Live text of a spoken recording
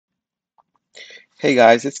Hey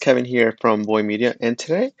guys, it's Kevin here from Boy Media, and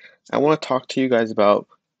today I want to talk to you guys about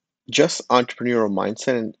just entrepreneurial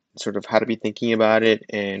mindset and sort of how to be thinking about it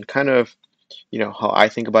and kind of, how I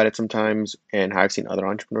think about it sometimes and how I've seen other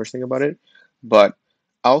entrepreneurs think about it. But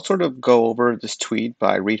I'll sort of go over this tweet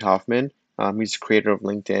by Reid Hoffman. He's the creator of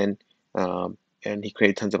LinkedIn, and he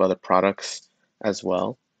created tons of other products as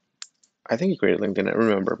well. I think he created LinkedIn, I don't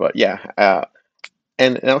remember, but yeah.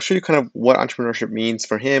 And I'll show you kind of what entrepreneurship means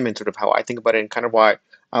for him and sort of how I think about it and kind of why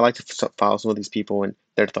I like to follow some of these people and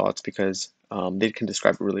their thoughts because they can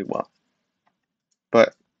describe it really well.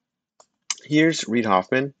 But here's Reid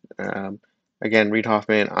Hoffman. Again, Reid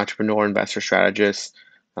Hoffman, entrepreneur, investor, strategist.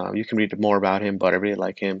 You can read more about him, but I really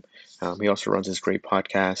like him. He also runs this great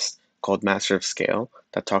podcast called Master of Scale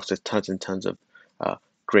that talks to tons and tons of uh,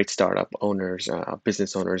 great startup owners,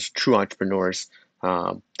 business owners, true entrepreneurs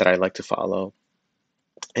that I like to follow.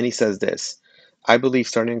 And he says this: I believe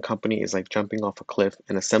starting a company is like jumping off a cliff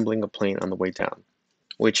and assembling a plane on the way down,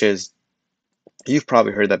 which is, you've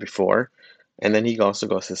probably heard that before. And then he also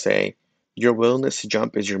goes to say, your willingness to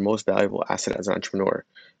jump is your most valuable asset as an entrepreneur.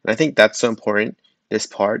 And I think that's so important. This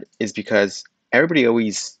part is because everybody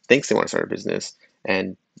always thinks they want to start a business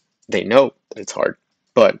and they know that it's hard.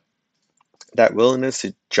 But that willingness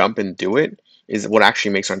to jump and do it is what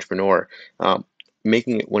actually makes an entrepreneur.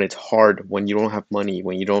 Making it when it's hard, when you don't have money,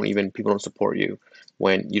 when you don't even people don't support you,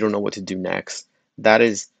 when you don't know what to do next. That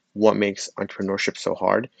is what makes entrepreneurship so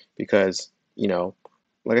hard because,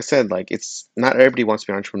 like I said, like it's not everybody wants to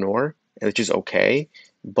be an entrepreneur, and it's just okay.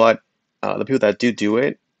 But the people that do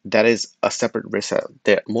it, that is a separate risk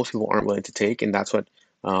that most people aren't willing to take, and that's why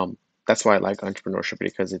I like entrepreneurship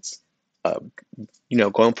because it's uh,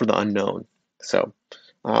 going for the unknown. So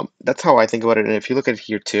that's how I think about it. And if you look at it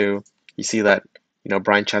here too, you see that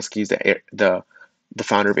Brian Chesky is the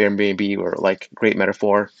founder of Airbnb, or like great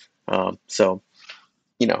metaphor. So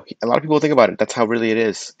a lot of people think about it. That's how really it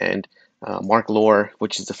is. And Mark Lohr,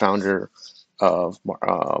 which is the founder of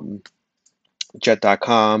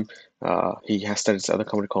Jet.com, he has started this other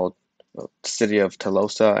company called City of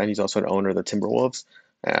Tolosa, and he's also an owner of the Timberwolves.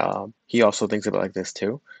 He also thinks about it like this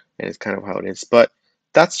too, and it's kind of how it is. But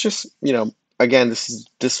that's just, again,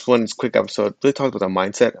 this one's quick episode. Really talks about the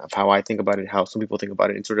mindset of how I think about it, how some people think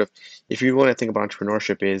about it, and sort of if you want to think about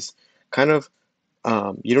entrepreneurship is kind of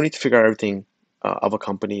you don't need to figure out everything of a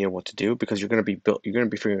company and what to do because you're going to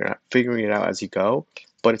be figuring it out as you go.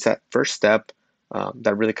 But it's that first step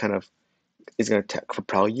that really kind of is going to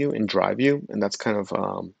propel you and drive you, and that's kind of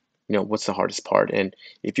what's the hardest part. And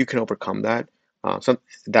if you can overcome that,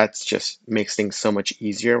 that's just makes things so much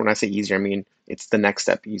easier. When I say easier, I mean it's the next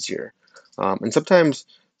step easier. And sometimes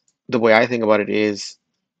the way I think about it is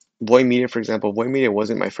Boy Media, for example. Boy Media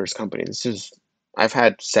wasn't my first company. I've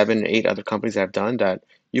had 7, 8 other companies that I've done that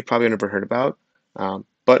you probably never heard about.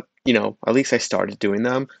 But at least I started doing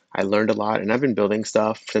them. I learned a lot, and I've been building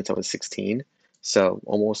stuff since I was 16, so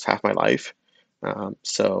almost half my life.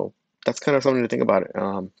 So that's kind of something to think about.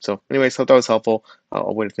 So, anyways, hope that was helpful.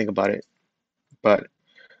 A way to think about it. But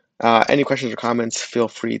any questions or comments, feel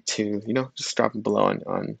free to just drop them below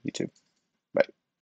on YouTube.